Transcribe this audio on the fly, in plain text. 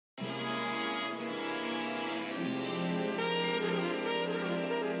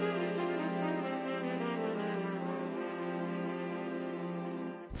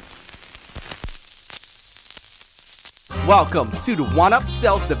Welcome to the One Up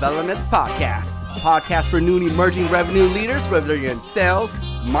Sales Development Podcast, a podcast for new and emerging revenue leaders, whether you're in sales,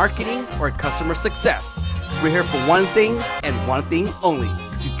 marketing, or customer success. We're here for one thing and one thing only,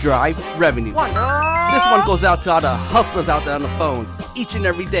 to drive revenue. This one goes out to all the hustlers out there on the phones, each and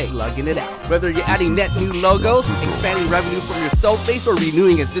every day, slugging it out. Whether you're adding net new logos, expanding revenue from your sales base, or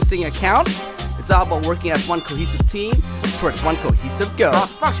renewing existing accounts, it's all about working as one cohesive team towards one cohesive goal.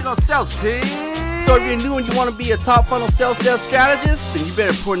 Cross-functional sales team. So if you're new and you want to be a top funnel sales dev strategist, then you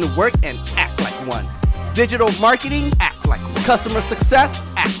better put in the work and act like one. Digital marketing, act like one. Customer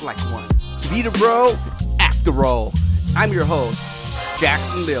success, act like one. To be the bro, act the role. I'm your host,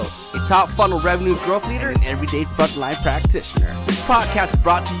 Jackson Lill, a top funnel revenue growth leader and an everyday frontline practitioner. This podcast is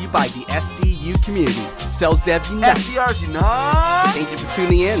brought to you by the SDU community, Sales Dev Unite. SDRs Unite. Thank you for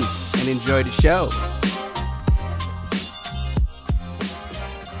tuning in and enjoy the show.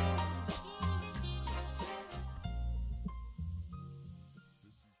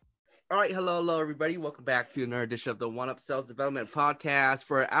 All right, hello, everybody. Welcome back to another edition of the One Up Sales Development Podcast.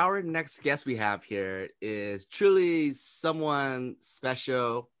 For our next guest we have here is truly someone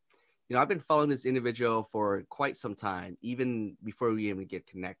special. You know, I've been following this individual for quite some time, even before we even get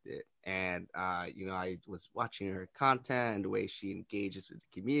connected. And, I was watching her content and the way she engages with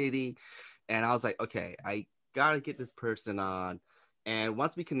the community. And I was like, okay, I got to get this person on. And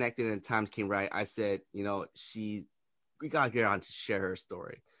once we connected and times came right, I said, we got to get her on to share her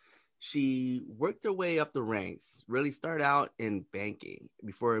story. She worked her way up the ranks, really started out in banking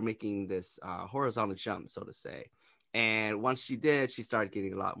before making this horizontal jump, so to say. And once she did, she started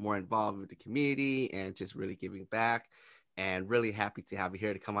getting a lot more involved with the community and just really giving back. And really happy to have you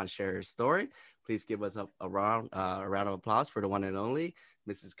here to come on and share her story. Please give us a round of applause for the one and only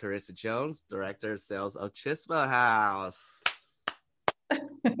Mrs. Charissa Jones, Director of Sales of Chispa House.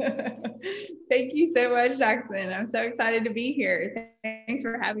 Thank you so much, Jackson. I'm so excited to be here. Thanks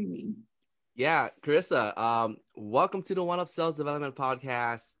for having me. Yeah, Charissa, welcome to the One Up Sales Development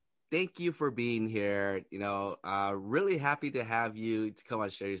Podcast. Thank you for being here. Really happy to have you to come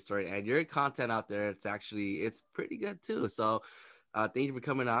and share your story. And your content out there, it's pretty good too. So thank you for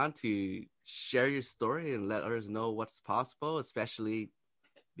coming on to share your story and let others know what's possible, especially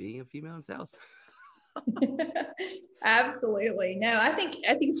being a female in sales. Absolutely. No, I think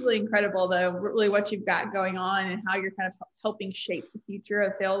it's really incredible though, really what you've got going on and how you're kind of helping shape the future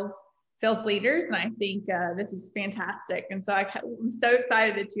of sales leaders. And I think this is fantastic. And so I'm so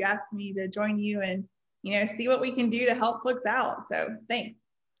excited that you asked me to join you and, see what we can do to help folks out. So thanks.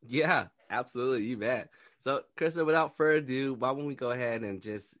 Yeah, absolutely. You bet. So Charissa, without further ado, why don't we go ahead and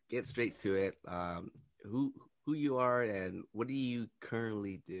just get straight to it? Who you are and what do you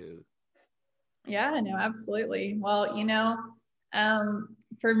currently do? Yeah, no, absolutely. Well,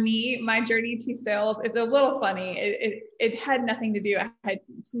 for me, my journey to sales is a little funny. It had nothing to do. I had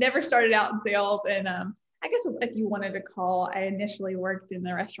never started out in sales. And I guess if you wanted to call, I initially worked in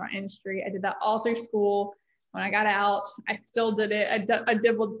the restaurant industry. I did that all through school. When I got out, I still did it. I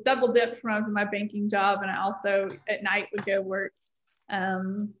double dipped when I was in my banking job. And I also at night would go work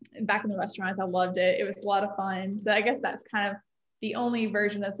back in the restaurants. I loved it. It was a lot of fun. So I guess that's kind of the only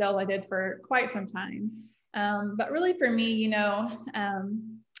version of sales I did for quite some time. But really for me,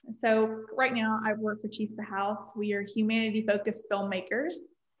 so right now I work for Charissa House. We are humanity-focused filmmakers.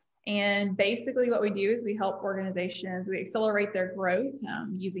 And basically what we do is we help organizations, we accelerate their growth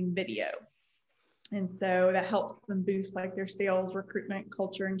using video. And so that helps them boost like their sales, recruitment,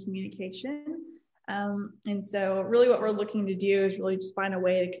 culture, and communication. And so really what we're looking to do is really just find a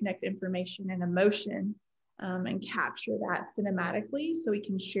way to connect information and emotion and capture that cinematically so we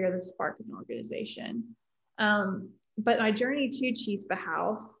can share the spark of an organization. But my journey to Charissa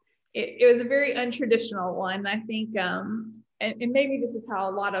House, it was a very untraditional one. I think, and maybe this is how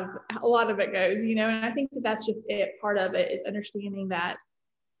a lot of it goes, and I think that's just it. Part of it is understanding that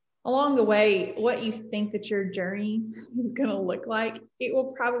along the way, what you think that your journey is going to look like, it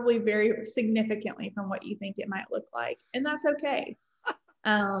will probably vary significantly from what you think it might look like. And that's okay.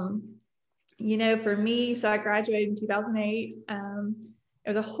 For me, so I graduated in 2008. It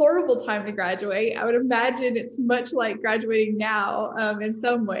was a horrible time to graduate. I would imagine it's much like graduating now in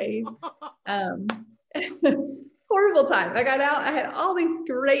some ways. Horrible time. I got out. I had all these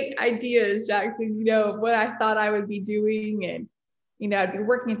great ideas, Jackson, of what I thought I would be doing. And, I'd be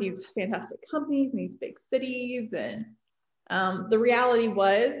working at these fantastic companies in these big cities. And the reality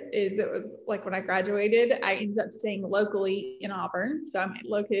is it was like when I graduated, I ended up staying locally in Auburn. So I'm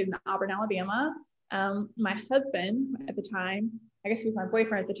located in Auburn, Alabama. My husband at the time, I guess he was my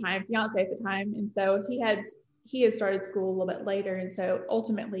boyfriend at the time, fiance at the time. And so he had started school a little bit later. And so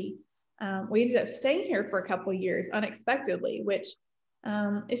ultimately we ended up staying here for a couple of years unexpectedly, which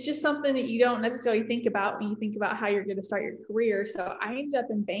it's just something that you don't necessarily think about when you think about how you're going to start your career. So I ended up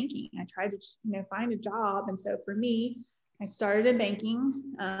in banking. I tried to, find a job. And so for me, I started in banking,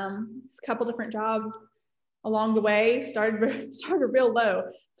 a couple different jobs along the way, started real low,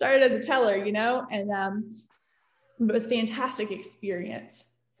 started as a teller, and it was a fantastic experience.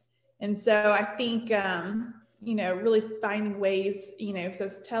 And so I think, really finding ways, so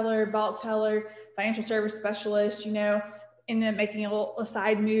it's teller, vault teller, financial service specialist, ended up making a little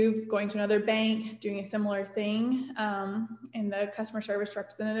side move, going to another bank, doing a similar thing in the customer service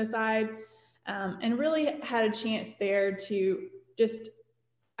representative side, and really had a chance there to just,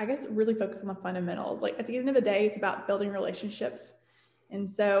 I guess, really focus on the fundamentals. Like at the end of the day, it's about building relationships. And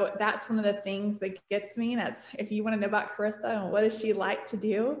so that's one of the things that gets me. And that's, if you want to know about Charissa and what does she like to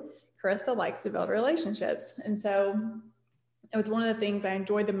do, Charissa likes to build relationships. And so it was one of the things I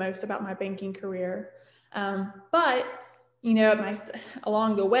enjoyed the most about my banking career. But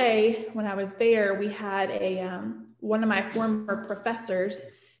along the way, when I was there, we had one of my former professors,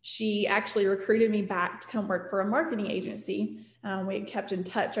 she actually recruited me back to come work for a marketing agency. We had kept in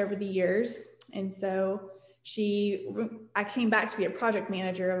touch over the years. And so I came back to be a project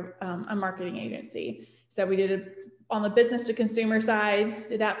manager of a marketing agency. So we did on the business to consumer side,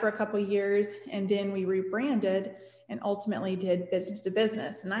 did that for a couple of years. And then we rebranded and ultimately did business to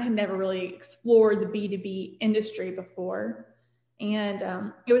business. And I had never really explored the B2B industry before. And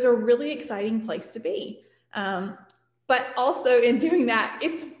it was a really exciting place to be. But also in doing that,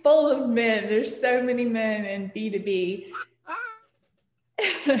 it's full of men. There's so many men in B2B.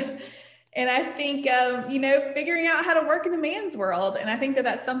 And I think, figuring out how to work in a man's world. And I think that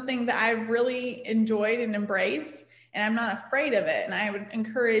that's something that I've really enjoyed and embraced. And I'm not afraid of it. And I would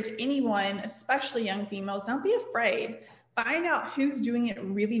encourage anyone, especially young females, don't be afraid. Find out who's doing it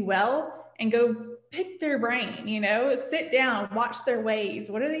really well and go pick their brain, sit down, watch their ways.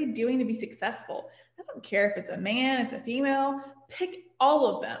 What are they doing to be successful? I don't care if it's a man, it's a female, pick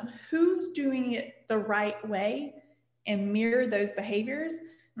all of them. Who's doing it the right way and mirror those behaviors.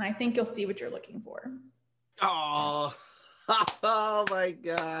 And I think you'll see what you're looking for. Oh, oh my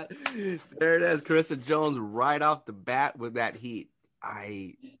God. There it is. Charissa Jones right off the bat with that heat.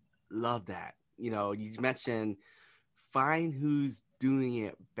 I love that. You mentioned find who's doing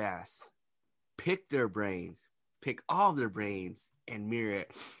it best. Pick their brains. Pick all of their brains and mirror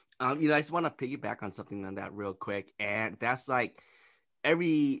it. I just want to piggyback on something on that real quick. And that's like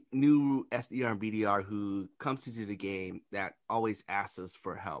every new SDR and BDR who comes into the game that always asks us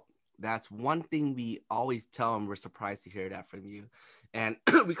for help. That's one thing we always tell them. We're surprised to hear that from you. And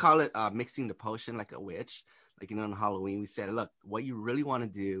we call it mixing the potion like a witch. Like, on Halloween, we said, look, what you really want to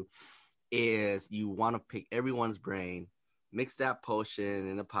do is you want to pick everyone's brain, mix that potion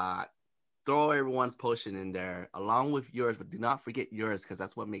in a pot, throw everyone's potion in there along with yours, but do not forget yours because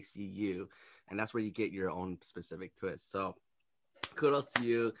that's what makes you you. And that's where you get your own specific twist. So kudos to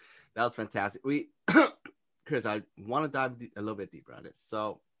you. That was fantastic. Chris, I want to dive a little bit deeper on it.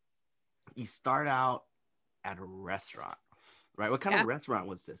 So you start out at a restaurant, right? What kind of restaurant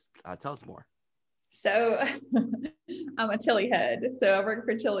was this? Tell us more. So I'm a chili head. So I worked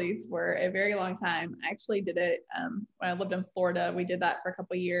for Chili's for a very long time. I actually did it when I lived in Florida. We did that for a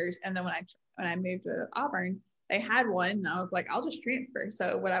couple of years. And then when I moved to Auburn, they had one. And I was like, I'll just transfer.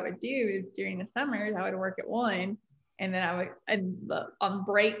 So what I would do is during the summers, I would work at one. And then on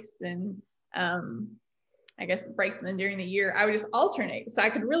breaks and breaks. And then during the year, I would just alternate. So I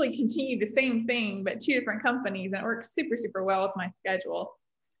could really continue the same thing, but two different companies. And it worked super, super well with my schedule.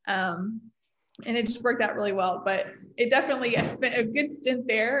 And it just worked out really well. But it definitely, I spent a good stint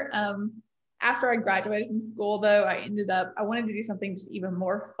there. After I graduated from school, though, I wanted to do something just even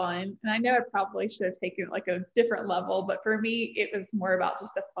more fun. And I know I probably should have taken it like a different level, but for me, it was more about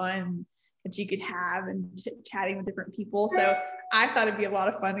just the fun that you could have and chatting with different people. So I thought it'd be a lot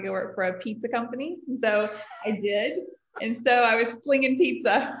of fun to go work for a pizza company. And so I did. And so I was slinging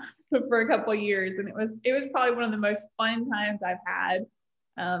pizza for a couple of years. And it was probably one of the most fun times I've had.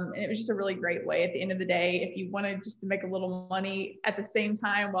 And it was just a really great way at the end of the day. If you wanted just to make a little money at the same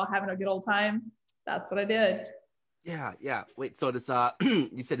time while having a good old time, that's what I did. Yeah. Wait, so this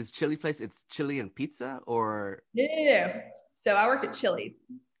you said it's chili place, it's chili and pizza or? No. So I worked at Chili's.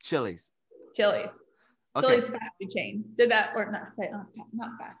 Chili's Okay. Chili's fast food chain. Did that, or not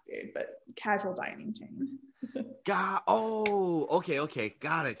fast food, but casual dining chain. Okay.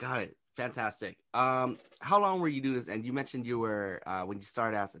 Got it. Fantastic. How long were you doing this? And you mentioned you were when you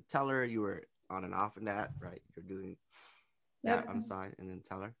started as a teller, you were on and off in that, right? You're doing that on the side and then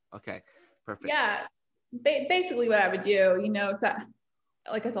teller. Okay, perfect. Yeah, basically what I would do, so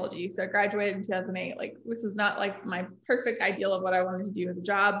like I told you, so I graduated in 2008. Like this is not like my perfect ideal of what I wanted to do as a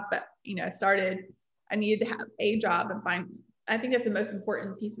job, but I needed to have a job and find, I think that's the most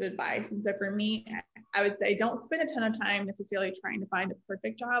important piece of advice. And so for me, I would say don't spend a ton of time necessarily trying to find a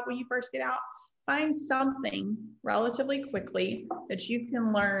perfect job when you first get out. Find something relatively quickly that you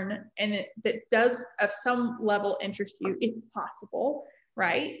can learn and that does of some level interest you if possible,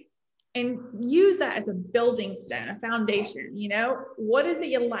 right? And use that as a building stone, a foundation. What is it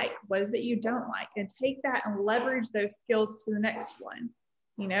you like? What is it you don't like? And take that and leverage those skills to the next one.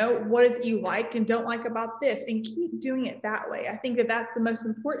 What is it you like and don't like about this? And keep doing it that way. I think that that's the most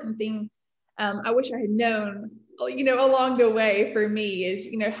important thing. I wish I had known, along the way for me is,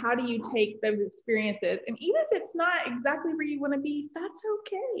 how do you take those experiences? And even if it's not exactly where you want to be, that's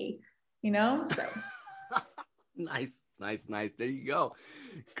okay. So. Nice. There you go,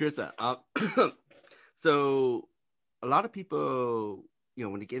 Charissa. So a lot of people,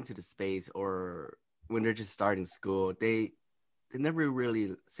 when they get into the space or when they're just starting school, they never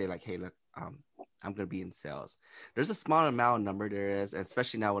really say like, hey, look, I'm going to be in sales. There's a small amount of number there is,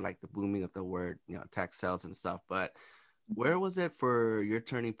 especially now with like the booming of the word, tech sales and stuff. But where was it for your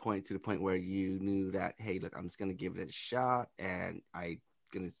turning point to the point where you knew that, hey, look, I'm just going to give it a shot and I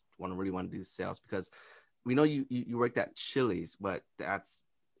really want to do sales? Because we know you worked at Chili's, but that's,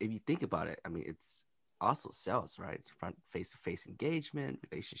 if you think about it, I mean, it's also sales, right? It's front face-to-face engagement,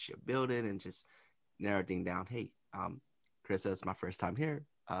 relationship building, and just narrowing down, hey, Charissa, it's my first time here.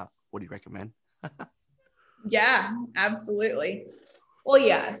 What do you recommend? Yeah, absolutely. Well,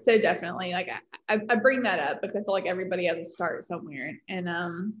 yeah, so definitely. Like I bring that up because I feel like everybody has to start somewhere. And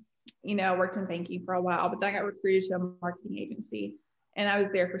I worked in banking for a while, but then I got recruited to a marketing agency, and I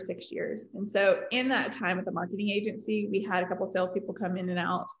was there for 6 years. And so in that time at the marketing agency, we had a couple of salespeople come in and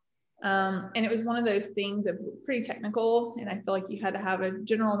out. And it was one of those things that was pretty technical, and I feel like you had to have a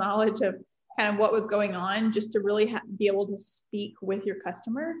general knowledge of kind of what was going on just to really be able to speak with your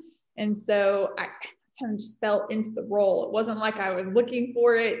customer. And so I kind of just fell into the role. It wasn't like I was looking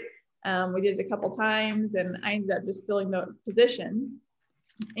for it. We did it a couple times and I ended up just filling the position.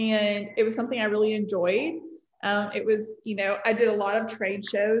 And it was something I really enjoyed. It was, I did a lot of trade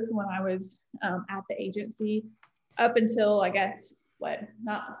shows when I was at the agency up until, I guess,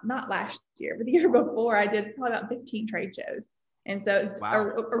 not last year, but the year before, I did probably about 15 trade shows. And so it's Wow.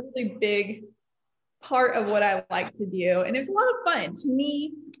 a really big part of what I like to do. And it was a lot of fun. To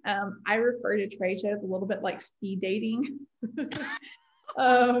me, I refer to trade shows a little bit like speed dating.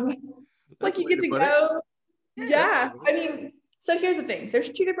 Like you get to go. Yeah. I mean, so here's the thing. There's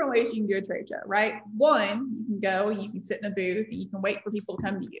two different ways you can do a trade show, right? One, you can go, you can sit in a booth and you can wait for people to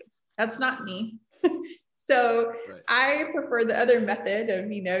come to you. That's not me. So right. I prefer the other method of,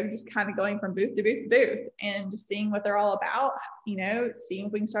 just kind of going from booth to booth to booth and just seeing what they're all about, seeing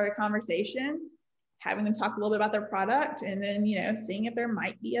if we can start a conversation, having them talk a little bit about their product, and then, seeing if there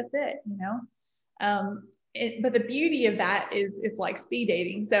might be a fit, but the beauty of that is it's like speed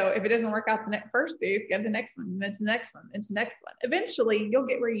dating. So if it doesn't work out the first booth, go to the next one, and then to the next one, and to the next one. Eventually you'll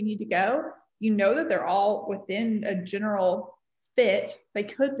get where you need to go. That they're all within a general fit. They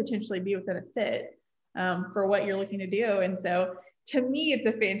could potentially be within a fit for what you're looking to do. And so to me, it's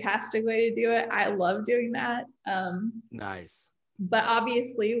a fantastic way to do it. I love doing that. Nice. But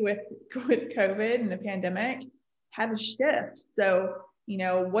obviously with COVID and the pandemic had to shift. So,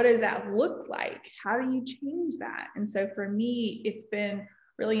 what does that look like? How do you change that? And so for me, it's been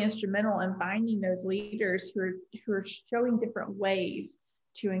really instrumental in finding those leaders who are showing different ways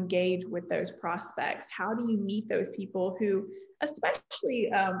to engage with those prospects. How do you meet those people who, especially,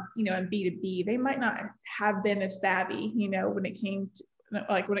 in B2B, they might not have been as savvy, when it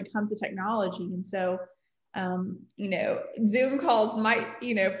comes to technology. And so, Zoom calls might,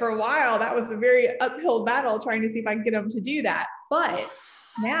 for a while, that was a very uphill battle trying to see if I can get them to do that. But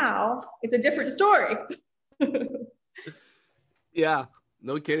now it's a different story. Yeah,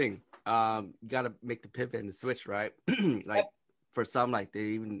 no kidding. You got to make the pivot and the switch, right? For some, like they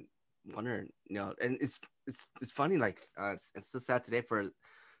even wonder, and it's funny, like it's so sad today for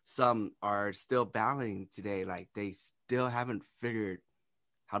some are still battling today. Like they still haven't figured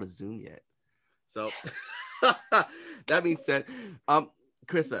how to Zoom yet. So that being said,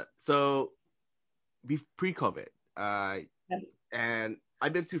 Charissa, so pre-COVID, yes. And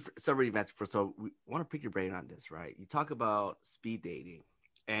I've been to several events before, so we want to pick your brain on this, right? You talk about speed dating,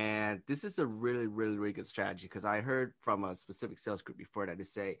 and this is a really, really, really good strategy because I heard from a specific sales group before that they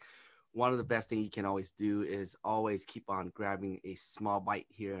say one of the best things you can always do is always keep on grabbing a small bite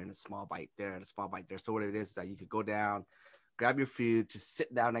here and a small bite there and a small bite there. So what it is that you could go down, grab your food, just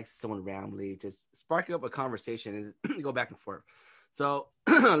sit down next to someone randomly, just spark up a conversation and go back and forth. So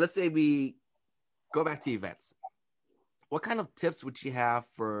let's say we go back to events. What kind of tips would you have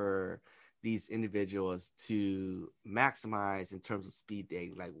for these individuals to maximize in terms of speed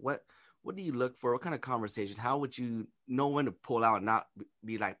dating? Like what do you look for? What kind of conversation? How would you know when to pull out and not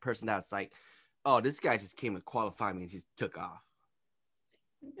be like person that's like, oh, this guy just came to qualify me and just took off?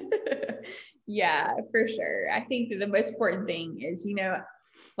 Yeah, for sure. I think that the most important thing is,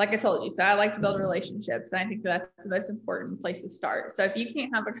 like I told you, so I like to build relationships, and I think that's the most important place to start. So if you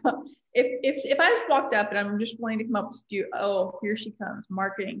can't have if I just walked up and I'm just wanting to come up to do, oh, here she comes,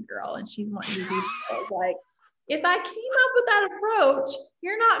 marketing girl, and she's wanting to do like, if I came up with that approach,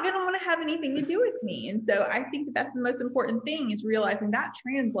 you're not going to want to have anything to do with me. And so I think that that's the most important thing, is realizing that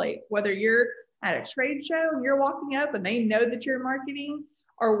translates, whether you're at a trade show and you're walking up and they know that you're marketing,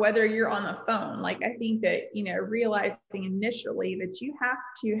 or whether you're on the phone. Like, I think that, realizing initially that you have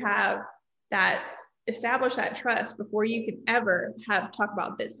to have that, establish that trust before you can ever talk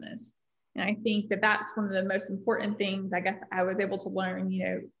about business. And I think that that's one of the most important things, I guess, I was able to learn,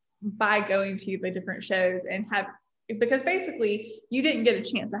 by going to the different shows because basically you didn't get a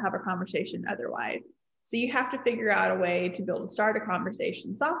chance to have a conversation otherwise. So you have to figure out a way to be able to start a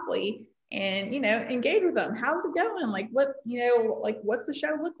conversation softly and, engage with them. How's it going? Like, what's the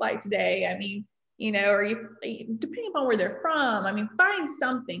show look like today? I mean, or depending upon where they're from, I mean, find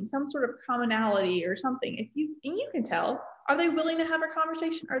something, some sort of commonality or something. And you can tell, are they willing to have a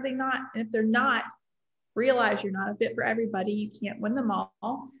conversation? Are they not? And if they're not, realize you're not a fit for everybody. You can't win them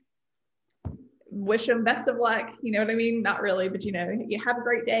all. Wish them best of luck. You know what I mean? Not really, but you have a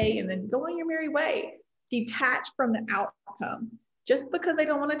great day and then go on your merry way. Detach from the outcome. Just because they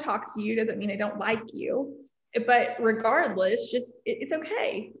don't want to talk to you doesn't mean they don't like you. But regardless, it's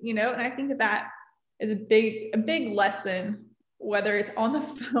okay, And I think that is a big lesson, whether it's on the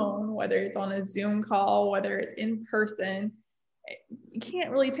phone, whether it's on a Zoom call, whether it's in person. You can't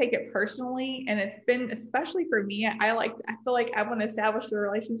really take it personally. And it's been, especially for me, I feel like I want to establish the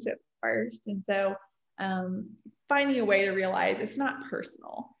relationship first. And so finding a way to realize it's not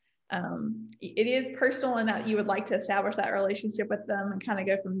personal. It is personal in that you would like to establish that relationship with them and kind of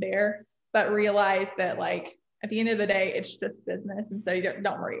go from there, but realize that, like, at the end of the day, it's just business. And so you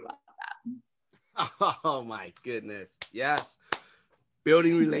don't worry about that. Oh my goodness. Yes.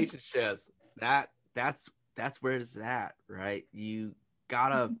 Building relationships. That's where it's at, right? You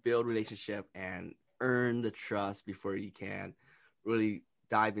gotta build relationship and earn the trust before you can really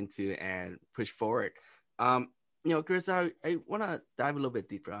dive into and push forward. Chris, I want to dive a little bit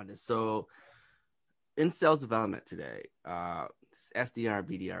deeper on this. So in sales development today, SDR,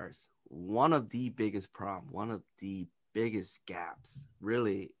 BDRs, one of the biggest problems, one of the biggest gaps,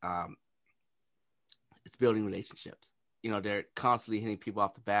 really, it's building relationships. They're constantly hitting people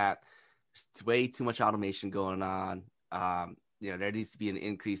off the bat. There's way too much automation going on. There needs to be an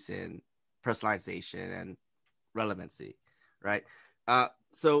increase in personalization and relevancy, right?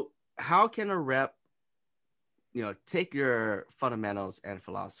 So how can a rep, take your fundamentals and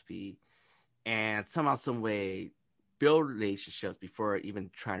philosophy and somehow, some way build relationships before even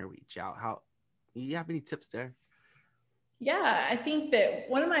trying to reach out? How, you have any tips there? Yeah, I think that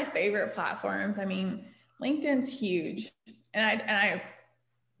one of my favorite platforms, I mean, LinkedIn's huge, and I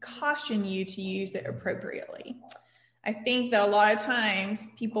caution you to use it appropriately. I think that a lot of times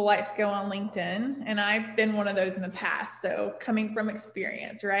people like to go on LinkedIn, and I've been one of those in the past. So coming from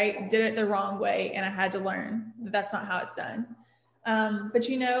experience, right? Did it the wrong way, and I had to learn that that's not how it's done. But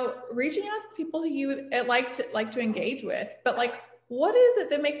reaching out to people who you like to engage with, but like, what is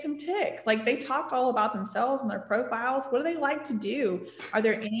it that makes them tick? Like, they talk all about themselves and their profiles. What do they like to do? Are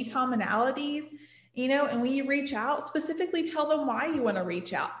there any commonalities? And when you reach out, specifically tell them why you want to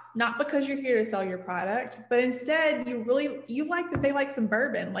reach out, not because you're here to sell your product, but instead you like that they like some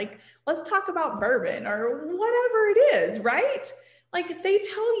bourbon. Like, let's talk about bourbon or whatever it is, right? Like, they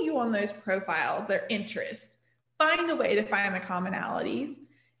tell you on those profiles, their interests. Find a way to find the commonalities.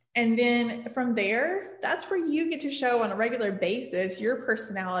 And then from there, that's where you get to show on a regular basis your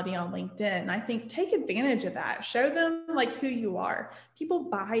personality on LinkedIn. And I think take advantage of that. Show them like who you are. People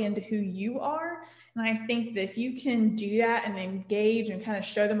buy into who you are. And I think that if you can do that and engage and kind of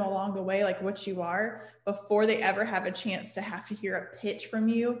show them along the way, like what you are, before they ever have a chance to have to hear a pitch from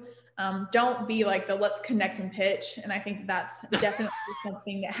you, don't be like the let's connect and pitch. And I think that's definitely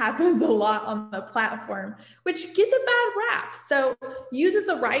something that happens a lot on the platform, which gets a bad rap. So use it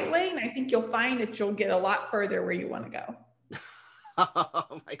the right way. And I think you'll find that you'll get a lot further where you want to go.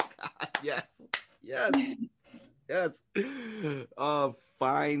 Oh my God. Yes.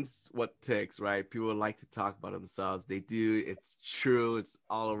 Finds what ticks, right? People like to talk about themselves. They do. It's true. It's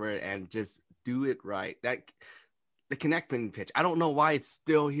all over it, and just do it right. the connect pitch. I don't know why it's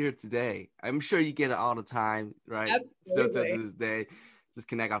still here today. I'm sure you get it all the time, right? Still to Absolutely. this day. Just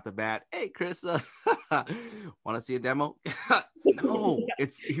connect off the bat. Hey, Charissa, want to see a demo? No,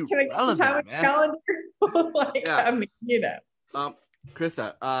 it's Can I get some time on irrelevant, your man. calendar? Like, Yeah. I mean, you know.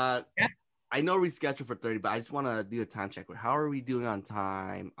 Charissa, Yeah. I know we scheduled for 30, but I just want to do a time check. How are we doing on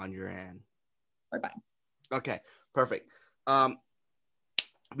time on your end? We're fine. Okay, perfect.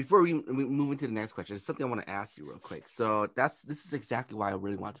 Before we move into the next question, it's something I want to ask you real quick. So this is exactly why I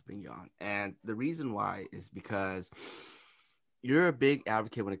really want to bring you on. And the reason why is because you're a big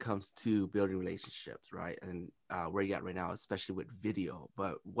advocate when it comes to building relationships, right? And where you're at right now, especially with video.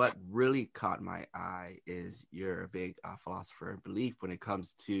 But what really caught my eye is you're a big philosopher and belief when it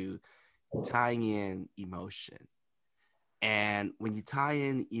comes to tying in emotion. And when you tie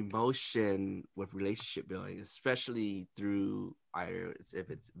in emotion with relationship building, especially through either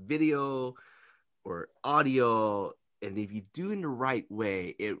if it's video or audio, and if you do it in the right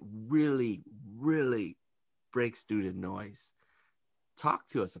way, it really, really breaks through the noise. Talk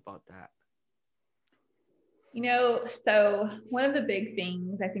to us about that. You know, so one of the big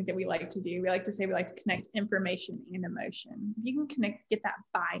things I think that we like to do, we like to connect information and emotion. If you can get that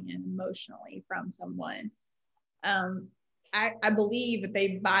buy-in emotionally from someone, I believe that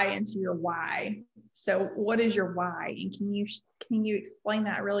they buy into your why. So what is your why? And can you explain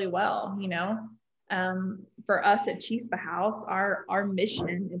that really well? You know, for us at Chispa House, our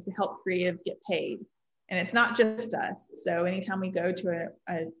mission is to help creatives get paid. And it's not just us. So anytime we go to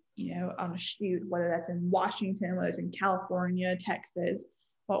a you know, on a shoot, whether that's in Washington, whether it's in California, Texas,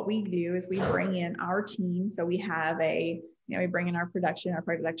 what we do is we bring in our team. So we have we bring in our production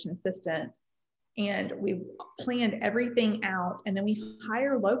assistants, and we've planned everything out, and then we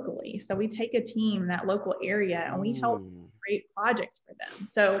hire locally. So we take a team in that local area and we help create projects for them.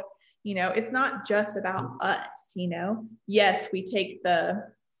 So, you know, it's not just about us, you know. Yes, we take the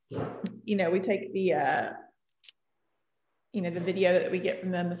video that we get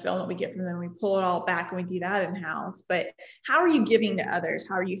from them, the film that we get from them, we pull it all back and we do that in-house. But how are you giving to others?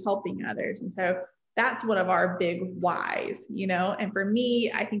 How are you helping others? And so that's one of our big whys, you know. And for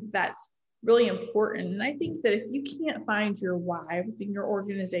me, I think that's really important. And I think that if you can't find your why within your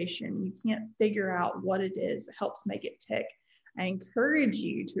organization, you can't figure out what it is that helps make it tick, I encourage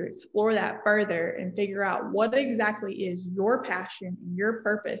you to explore that further and figure out what exactly is your passion and your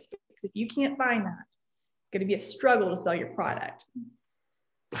purpose. Because if you can't find that, it's going to be a struggle to sell your product.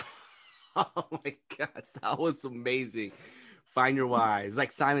 Oh my God, that was amazing. Find your why. It's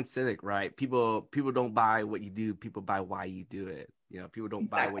like Simon Sinek, right? People don't buy what you do, people buy why you do it. You know, people don't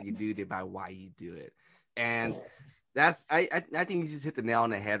buy what you do, they buy why you do it. And that's I think you just hit the nail on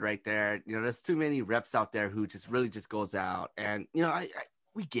the head right there. You know, there's too many reps out there who just really just goes out, and you know,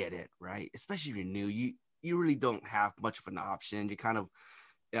 we get it, right? Especially if you're new, you really don't have much of an option. You kind of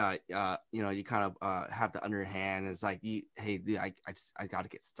you kind of have the underhand. It's like, hey, dude, I got to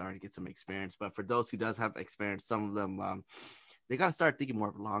get started, get some experience. But for those who does have experience, some of them they got to start thinking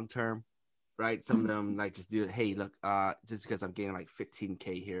more long term, right? Some of them like just do it. Hey, look, just because I'm getting like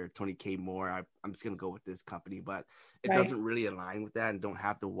 15K here, 20K more, I'm just gonna go with this company, but it doesn't really align with that and don't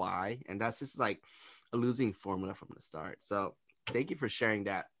have the why, and that's just like a losing formula from the start. So thank you for sharing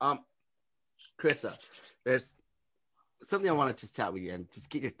that. Charissa, there's something I want to just chat with you and just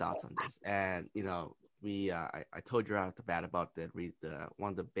get your thoughts on this. And you know, I told you right off the bat about the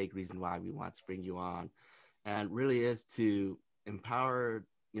one of the big reasons why we want to bring you on, and really is to empower,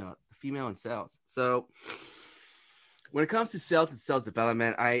 you know, female in sales. So when it comes to sales and sales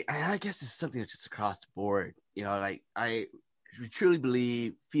development, I guess it's something that's just across the board. You know, like I truly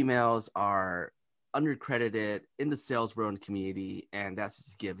believe females are undercredited in the sales world and community, and that's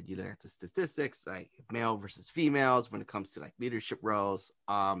just given. You look at the statistics, like male versus females when it comes to like leadership roles.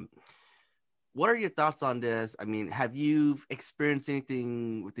 What are your thoughts on this? I mean, have you experienced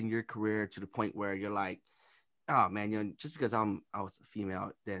anything within your career to the point where you're like, oh man, you know, just because I was a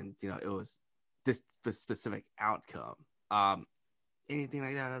female, then you know it was this specific outcome? Anything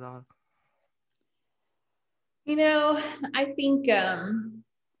like that at all? You know, I think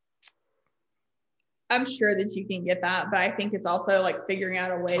I'm sure that you can get that, but I think it's also like figuring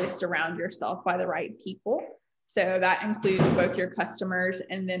out a way to surround yourself by the right people. So that includes both your customers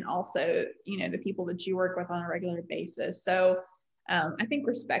and then also, you know, the people that you work with on a regular basis. So I think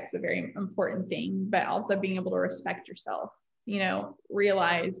respect's a very important thing, but also being able to respect yourself, you know,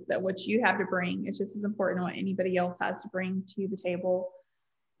 realize that what you have to bring is just as important as what anybody else has to bring to the table.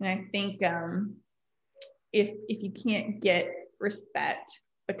 And I think if you can't get respect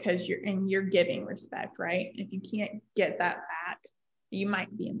because you're giving respect, right? If you can't get that back, you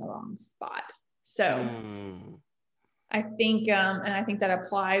might be in the wrong spot. So I think, and I think that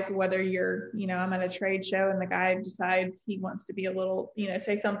applies whether you're, I'm at a trade show and the guy decides he wants to be a little,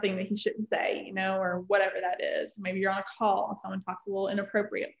 say something that he shouldn't say, or whatever that is. Maybe you're on a call and someone talks a little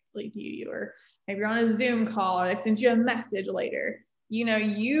inappropriately to you, or maybe you're on a Zoom call or they send you a message later.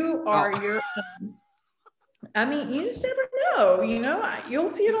 You are your own. I mean, you just never know, you'll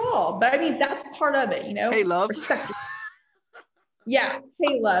see it all. But I mean, that's part of it, Hey, love. Respect. Yeah.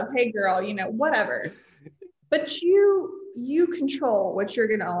 Hey, love. Hey, girl, whatever. But you control what you're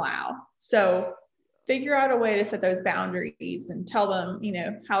going to allow. So figure out a way to set those boundaries and tell them,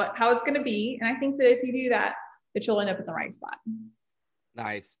 how it's going to be. And I think that if you do that, that you'll end up in the right spot.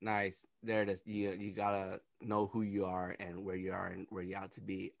 Nice. There it is. You gotta know who you are and where you are and where you ought to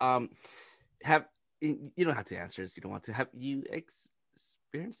be. You don't have to answer this. You don't want to. Have you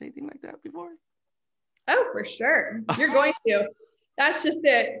experienced anything like that before? Oh, for sure. You're going to. That's just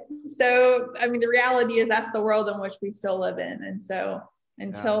it. So, I mean, the reality is that's the world in which we still live in. And so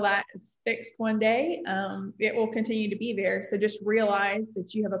until that is fixed one day, it will continue to be there. So just realize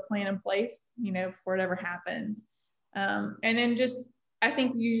that you have a plan in place, for whatever happens. And then I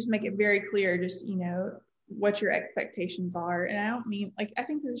think you just make it very clear, just, what your expectations are. And I don't mean I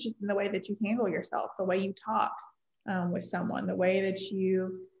think this is just in the way that you handle yourself, the way you talk with someone, the way that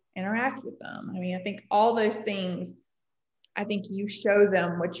you interact with them. I mean, I think all those things, I think you show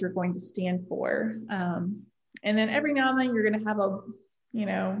them what you're going to stand for. And then every now and then you're going to have an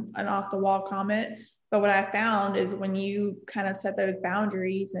off the wall comment. But what I found is when you kind of set those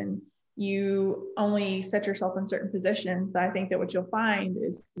boundaries and you only set yourself in certain positions, that I think that what you'll find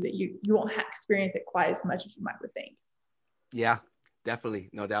is that you won't experience it quite as much as you might think. Yeah, definitely.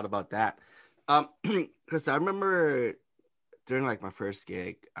 No doubt about that. Chris, I remember during my first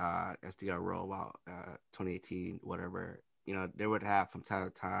gig, SDR role about 2018, whatever, they would have from time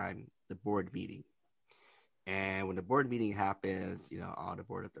to time the board meeting. And when the board meeting happens, all the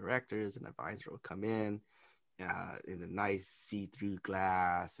board of directors and advisor will come in a nice see-through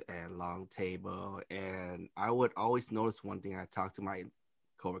glass and long table. And I would always notice one thing. I talked to my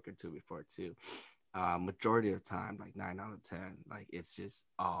coworker before too. Majority of the time, 9 out of 10, it's just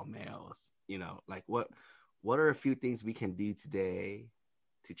all males. What are a few things we can do today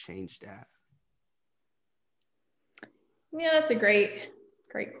to change that? Yeah, that's a great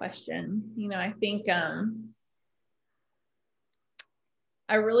question. I think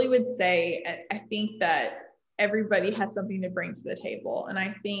I really would say I think that everybody has something to bring to the table. And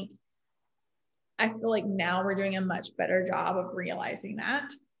I feel like now we're doing a much better job of realizing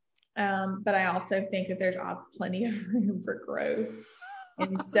that. But I also think that there's plenty of room for growth.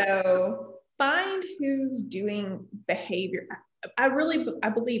 And so find who's doing behavior. I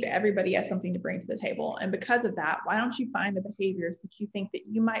believe everybody has something to bring to the table. And because of that, why don't you find the behaviors that you think that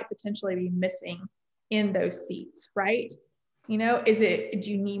you might potentially be missing in those seats, right? Do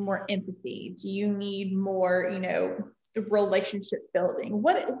you need more empathy? Do you need more, relationship building?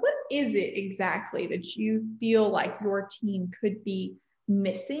 What is it exactly that you feel like your team could be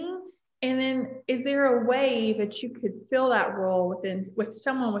missing? And then is there a way that you could fill that role with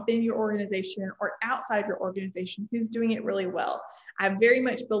someone within your organization or outside your organization who's doing it really well? I very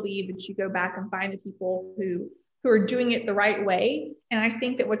much believe that you go back and find the people who are doing it the right way. And I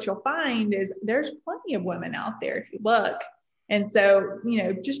think that what you'll find is there's plenty of women out there if you look. And so,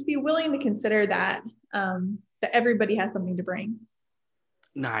 just be willing to consider that, that everybody has something to bring.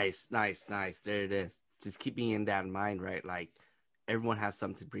 Nice. There it is. Just keeping in that in mind, right? Everyone has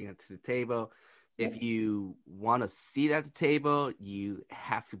something to bring to the table. If you want a seat at the table, you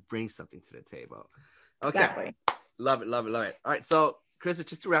have to bring something to the table. Okay. Exactly. Love it. All right. So, Chris,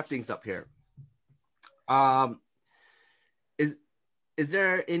 just to wrap things up here. Is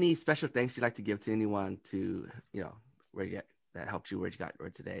there any special thanks you'd like to give to anyone to, that helped you where you got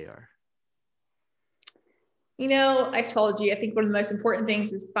today? Or I told you, I think one of the most important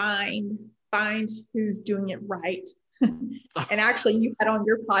things is find who's doing it right. And actually you had on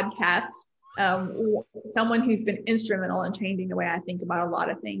your podcast someone who's been instrumental in changing the way I think about a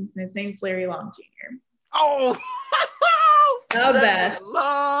lot of things, and his name's Larry Long Jr. Oh, the best.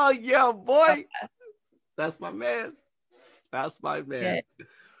 Oh yeah, boy, that's my man.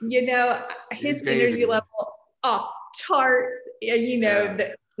 His energy level off charts.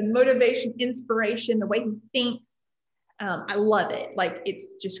 The motivation, inspiration, the way he thinks. I love it. It's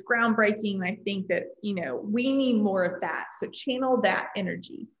just groundbreaking. I think that, we need more of that. So channel that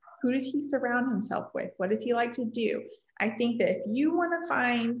energy. Who does he surround himself with? What does he like to do? I think that if you want to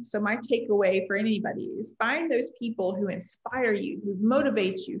my takeaway for anybody is find those people who inspire you, who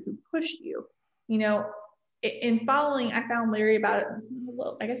motivate you, who push you. In following, I found Larry about,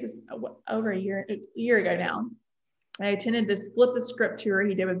 I guess it's over a year ago now. I attended this Flip the Script tour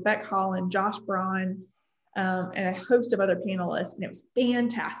he did with Beck Holland, Josh Braun, and a host of other panelists, and it was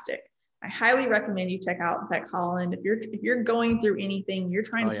fantastic. I highly recommend you check out Beck Holland. If you're going through anything, you're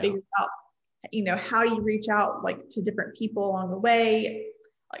trying to figure out, how you reach out like to different people along the way.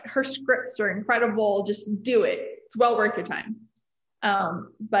 Like, her scripts are incredible. Just do it. It's well worth your time.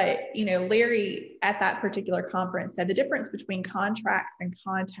 But Larry at that particular conference said the difference between contracts and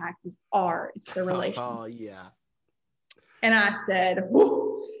contacts it's the relationship. Oh yeah. And I said,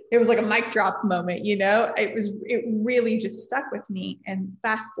 whoo, it was like a mic drop moment, it really just stuck with me. And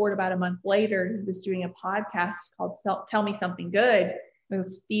fast forward about a month later, he was doing a podcast called Tell Me Something Good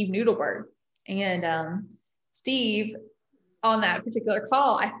with Steve Noodleberg. And Steve, on that particular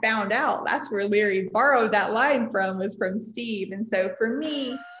call, I found out that's where Larry borrowed that line was from Steve. And so for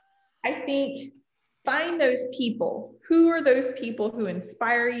me, I think find those people. Who are those people who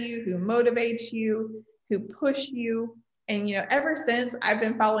inspire you, who motivate you, who push you? And, ever since I've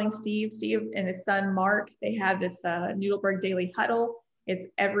been following Steve and his son, Mark, they have this Noodleberg Daily Huddle. It's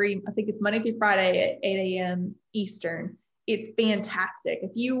I think it's Monday through Friday at 8 a.m. Eastern. It's fantastic.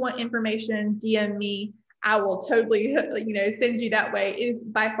 If you want information, DM me. I will totally, send you that way. It is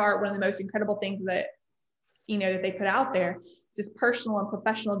by far one of the most incredible things that, that they put out there. It's this personal and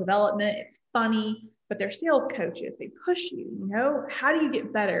professional development. It's funny, but they're sales coaches. They push you, how do you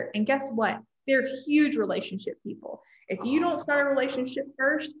get better? And guess what? They're huge relationship people. If you don't start a relationship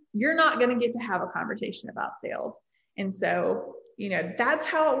first, you're not going to get to have a conversation about sales. And so, that's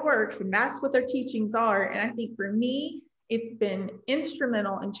how it works. And that's what their teachings are. And I think for me, it's been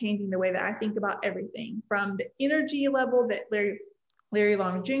instrumental in changing the way that I think about everything, from the energy level that Larry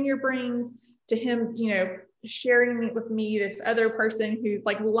Long Jr. brings to him, sharing with me this other person who's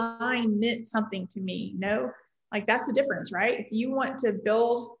like line meant something to me, like that's the difference, right? If you want to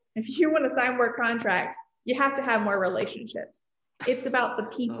sign more contracts, you have to have more relationships. It's about the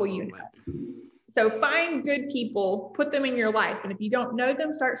people So find good people, put them in your life. And if you don't know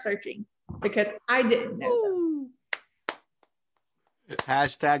them, start searching, because I didn't know them.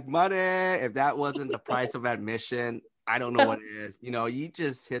 Hashtag money. If that wasn't the price of admission, I don't know what it is. You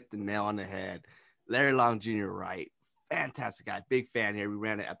just hit the nail on the head. Larry Long Jr., right? Fantastic guy. Big fan here. We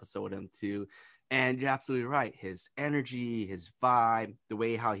ran an episode with him too. And you're absolutely right. His energy, his vibe, the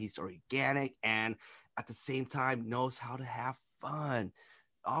way how he's organic, and at the same time knows how to have fun.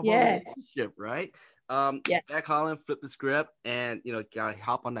 All about relationship, right? Beck Holland, Flip the Script, and gotta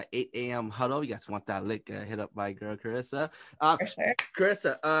hop on that 8 a.m. huddle. You guys want that link hit up by girl Charissa. For sure.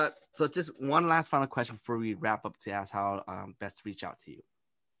 Charissa, so just one last final question before we wrap up, to ask how best to reach out to you.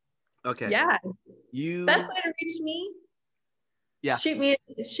 Okay. Yeah. Best way to reach me. Yeah.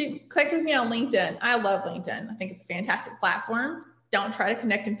 Click with me on LinkedIn. I love LinkedIn. I think it's a fantastic platform. Don't try to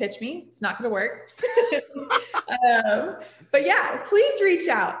connect and pitch me. It's not going to work. But yeah, please reach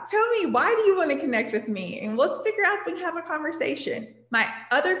out. Tell me, why do you want to connect with me? And let's figure out if we can have a conversation. My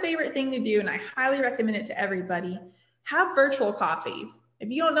other favorite thing to do, and I highly recommend it to everybody, have virtual coffees.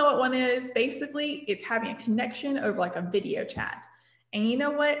 If you don't know what one is, basically it's having a connection over like a video chat. And you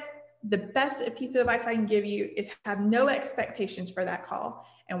know what? The best piece of advice I can give you is have no expectations for that call.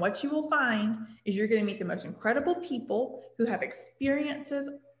 And what you will find is you're going to meet the most incredible people who have experiences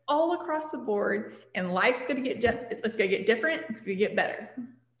all across the board, and life's going to get different. It's going to get better.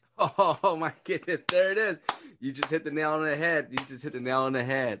 Oh my goodness. There it is. You just hit the nail on the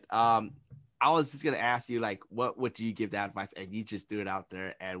head. I was just going to ask you, like, what would you give that advice? And you just threw it out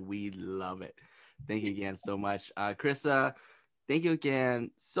there, and we love it. Thank you again so much. Charissa, thank you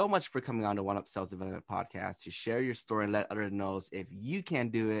again so much for coming on the One Up Sales Development Podcast to share your story and let others know if you can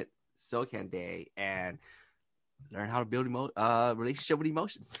do it, so can they, and learn how to build a relationship with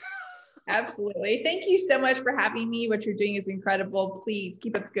emotions. Absolutely. Thank you so much for having me. What you're doing is incredible. Please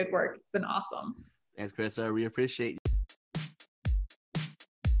keep up the good work. It's been awesome. Thanks, Charissa. We appreciate you.